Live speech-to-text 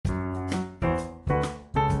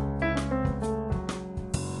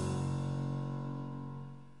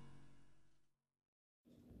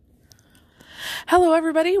Hello,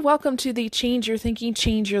 everybody. Welcome to the Change Your Thinking,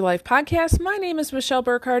 Change Your Life podcast. My name is Michelle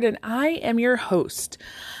Burkhardt, and I am your host.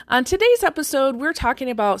 On today's episode, we're talking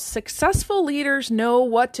about successful leaders know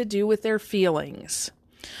what to do with their feelings.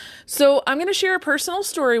 So I'm going to share a personal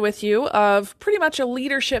story with you of pretty much a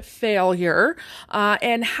leadership failure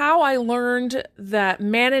and how I learned that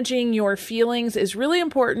managing your feelings is really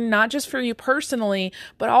important, not just for you personally,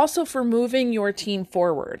 but also for moving your team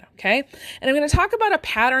forward. Okay. And I'm going to talk about a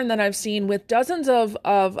pattern that I've seen with dozens of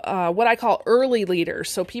what I call early leaders.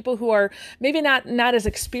 So people who are maybe not as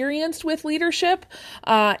experienced with leadership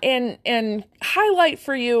and highlight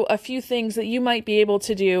for you a few things that you might be able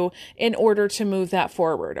to do in order to move that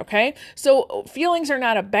forward. Okay. So feelings are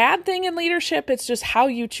not a bad thing in leadership. It's just how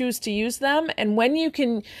you choose to use them. And when you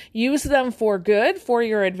can use them for good, for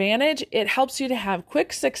your advantage, it helps you to have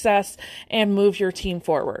quick success and move your team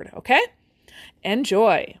forward. Okay?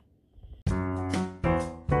 Enjoy.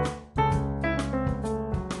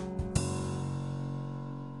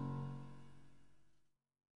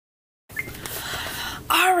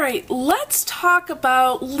 All right, let's talk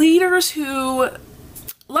about leaders who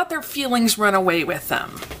let their feelings run away with them,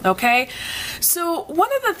 okay? So one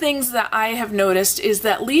of the things that I have noticed is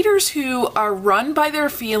that leaders who are run by their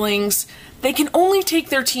feelings, they can only take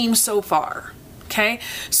their team so far, okay?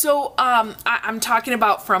 So I'm talking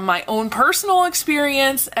about from my own personal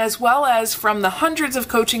experience as well as from the hundreds of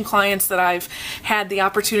coaching clients that I've had the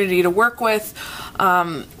opportunity to work with.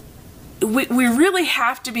 We really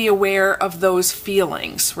have to be aware of those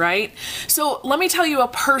feelings, right? So let me tell you a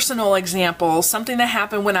personal example, something that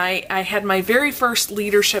happened when I had my very first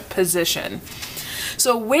leadership position.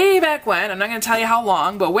 So way back when, I'm not going to tell you how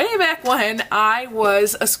long, but way back when I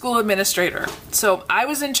was a school administrator. So I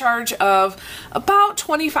was in charge of about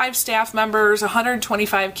 25 staff members,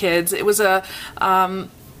 125 kids. It was a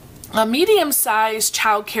medium-sized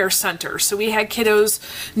child care center. So we had kiddos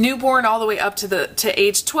newborn all the way up to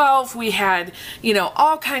age 12. We had,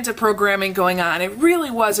 all kinds of programming going on. It really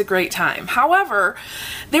was a great time. However,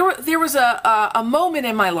 there was a moment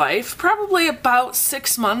in my life, probably about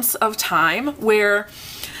 6 months of time, where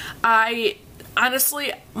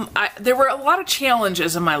there were a lot of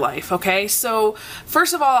challenges in my life, okay? So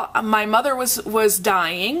first of all, my mother was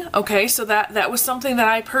dying, okay? So that was something that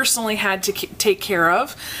I personally had to take care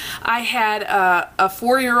of. I had a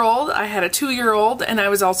 4-year-old, I had a 2-year-old, and I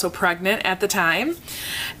was also pregnant at the time.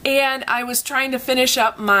 And I was trying to finish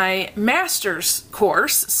up my master's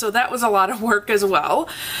course, so that was a lot of work as well.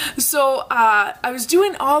 So I was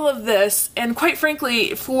doing all of this, and quite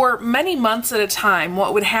frankly, for many months at a time,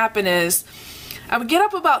 what would happen is I would get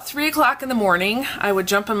up about 3 o'clock in the morning, I would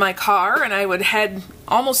jump in my car, and I would head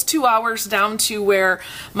almost 2 hours down to where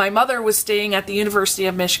my mother was staying at the University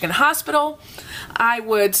of Michigan Hospital. I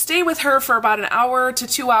would stay with her for about an hour to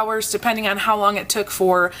 2 hours, depending on how long it took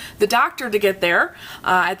for the doctor to get there.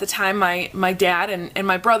 At the time, my dad and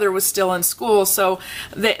my brother was still in school, so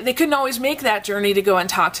they couldn't always make that journey to go and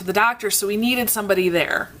talk to the doctor, so we needed somebody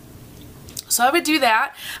there. So I would do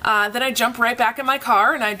that, then I'd jump right back in my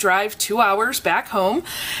car and I'd drive 2 hours back home,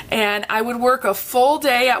 and I would work a full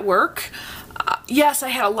day at work. Yes, I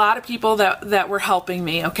had a lot of people that were helping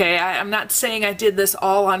me, okay? I'm not saying I did this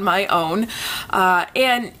all on my own.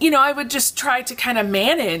 And I would just try to kind of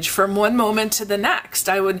manage from one moment to the next.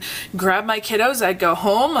 I would grab my kiddos, I'd go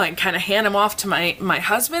home, I'd kind of hand them off to my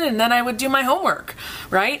husband, and then I would do my homework,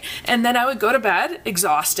 right? And then I would go to bed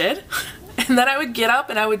exhausted. And then I would get up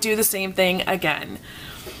and I would do the same thing again.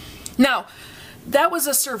 Now, that was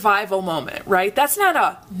a survival moment, right? That's not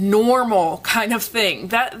a normal kind of thing.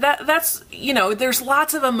 That's there's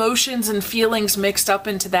lots of emotions and feelings mixed up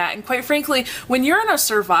into that. And quite frankly, when you're in a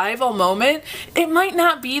survival moment, it might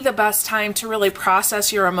not be the best time to really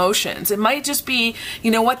process your emotions. It might just be,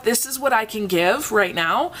 this is what I can give right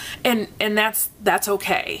now, and that's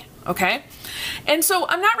okay. Okay? And so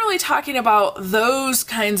I'm not really talking about those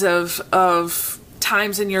kinds of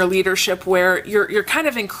times in your leadership where you're kind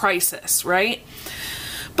of in crisis, right?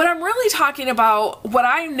 But I'm really talking about what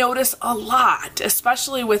I notice a lot,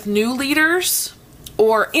 especially with new leaders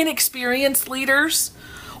or inexperienced leaders,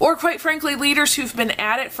 or quite frankly, leaders who've been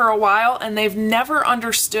at it for a while and they've never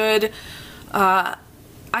understood,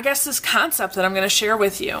 this concept that I'm going to share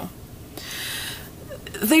with you.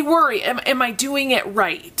 They worry, am I doing it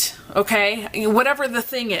right? Okay, whatever the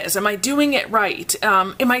thing is, am I doing it right?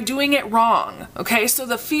 Am I doing it wrong? Okay, so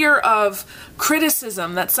the fear of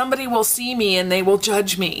criticism, that somebody will see me and they will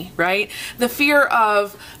judge me, right? The fear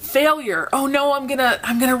of failure, oh no, I'm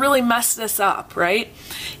gonna really mess this up, right?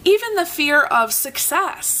 Even the fear of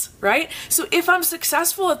success, right? So if I'm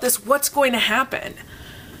successful at this, what's going to happen?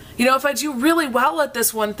 You know, if I do really well at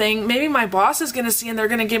this one thing, maybe my boss is going to see and they're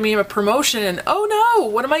going to give me a promotion, and oh no,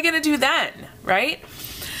 what am I going to do then, right?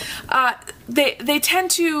 They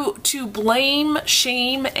tend to blame,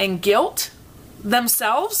 shame, and guilt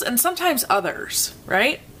themselves and sometimes others,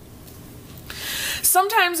 right?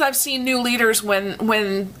 Sometimes I've seen new leaders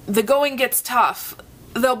when the going gets tough,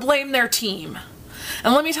 they'll blame their team.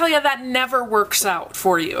 And let me tell you, that never works out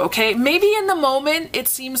for you, okay? Maybe in the moment it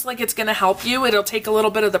seems like it's going to help you. It'll take a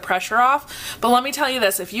little bit of the pressure off. But let me tell you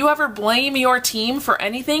this, if you ever blame your team for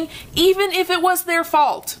anything, even if it was their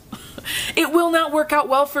fault, it will not work out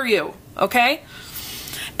well for you, okay?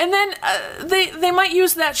 And then they might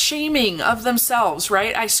use that shaming of themselves,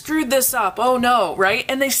 right? I screwed this up, oh no, right?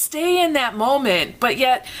 And they stay in that moment, but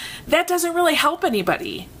yet that doesn't really help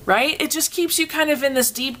anybody, right? It just keeps you kind of in this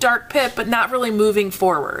deep, dark pit, but not really moving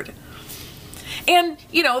forward. And,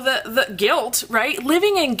 you know, the guilt, right?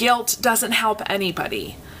 Living in guilt doesn't help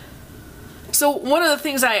anybody. So one of the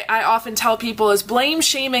things I often tell people is blame,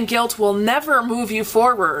 shame, and guilt will never move you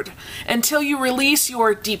forward. Until you release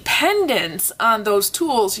your dependence on those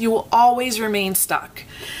tools, you will always remain stuck.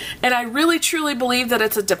 And I really truly believe that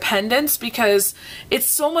it's a dependence because it's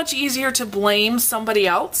so much easier to blame somebody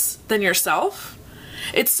else than yourself.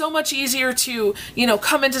 It's so much easier to, you know,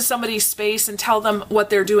 come into somebody's space and tell them what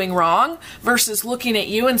they're doing wrong versus looking at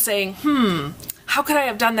you and saying, how could I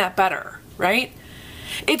have done that better, right?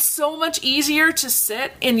 It's so much easier to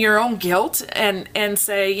sit in your own guilt and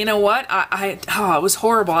say, you know what, it was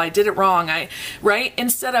horrible, I did it wrong, right?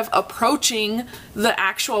 Instead of approaching the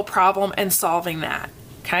actual problem and solving that,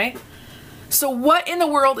 okay? So what in the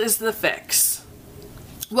world is the fix?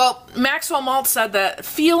 Well, Maxwell Maltz said that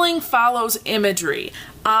feeling follows imagery.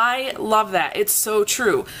 I love that. It's so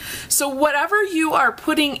true. So whatever you are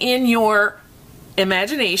putting in your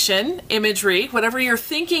imagination, imagery, whatever you're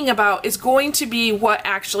thinking about is going to be what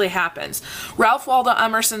actually happens. Ralph Waldo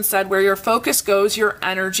Emerson said, where your focus goes, your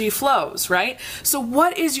energy flows, right? So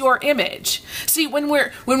what is your image? See, when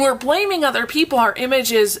we're blaming other people, our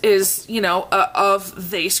image is you know,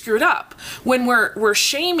 of they screwed up. When we're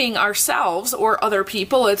shaming ourselves or other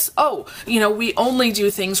people, it's, oh, you know, we only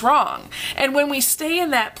do things wrong. And when we stay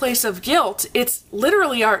in that place of guilt, it's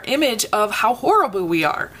literally our image of how horrible we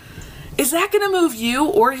are. Is that going to move you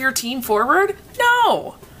or your team forward?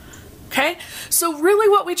 No. Okay? So really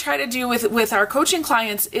what we try to do with our coaching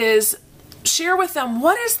clients is share with them,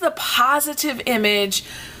 what is the positive image?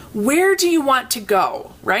 Where do you want to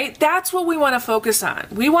go, right? That's what we want to focus on.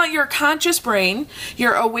 We want your conscious brain,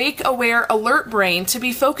 your awake, aware, alert brain to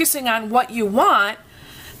be focusing on what you want,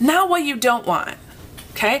 not what you don't want.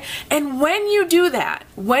 Okay? And when you do that,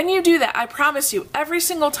 I promise you, every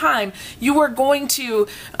single time you are going to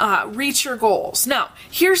reach your goals. Now,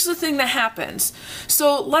 here's the thing that happens.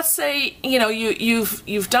 So let's say, you know,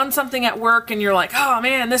 you've done something at work and you're like, oh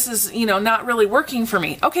man, this is, you know, not really working for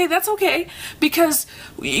me. Okay, that's okay, because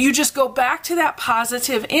you just go back to that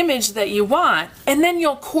positive image that you want, and then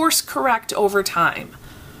you'll course correct over time.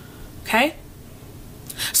 Okay?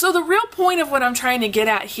 So the real point of what I'm trying to get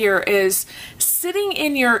at here is sitting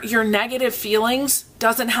in your negative feelings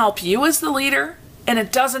doesn't help you as the leader, and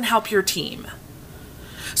it doesn't help your team.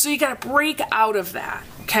 So you got to break out of that.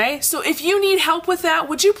 Okay, so if you need help with that,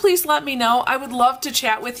 would you please let me know? I would love to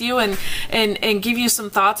chat with you and give you some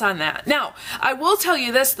thoughts on that. Now, I will tell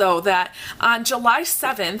you this though, that on July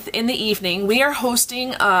 7th in the evening, we are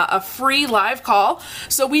hosting a free live call.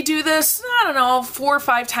 So we do this, I don't know, 4 or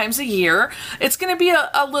 5 times a year. It's going to be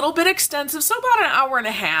a little bit extensive, so about an hour and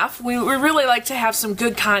a half. We really like to have some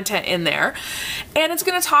good content in there. And it's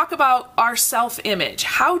going to talk about our self-image.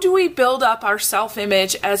 How do we build up our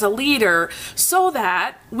self-image as a leader so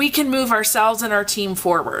that we can move ourselves and our team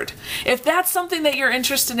forward? If that's something that you're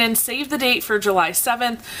interested in, save the date for July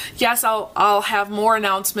 7th. Yes, I'll have more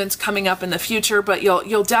announcements coming up in the future, but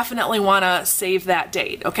you'll definitely want to save that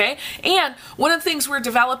date, okay? And one of the things we're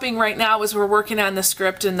developing right now is we're working on the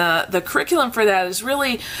script, and the curriculum for that is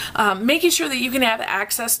really making sure that you can have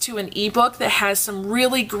access to an ebook that has some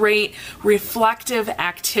really great reflective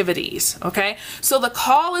activities, okay? So the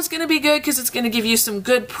call is going to be good because it's going to give you some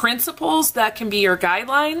good principles that can be your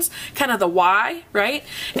guidelines, kind of the why, right?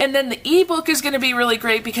 And then the ebook is going to be really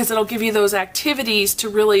great because it'll give you those activities to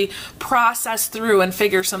really process through and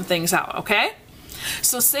figure some things out, okay?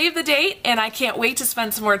 So save the date, and I can't wait to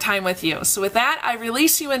spend some more time with you. So with that, I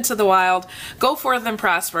release you into the wild. Go forth and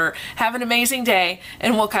prosper. Have an amazing day,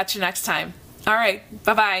 and we'll catch you next time. All right,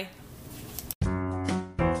 bye-bye.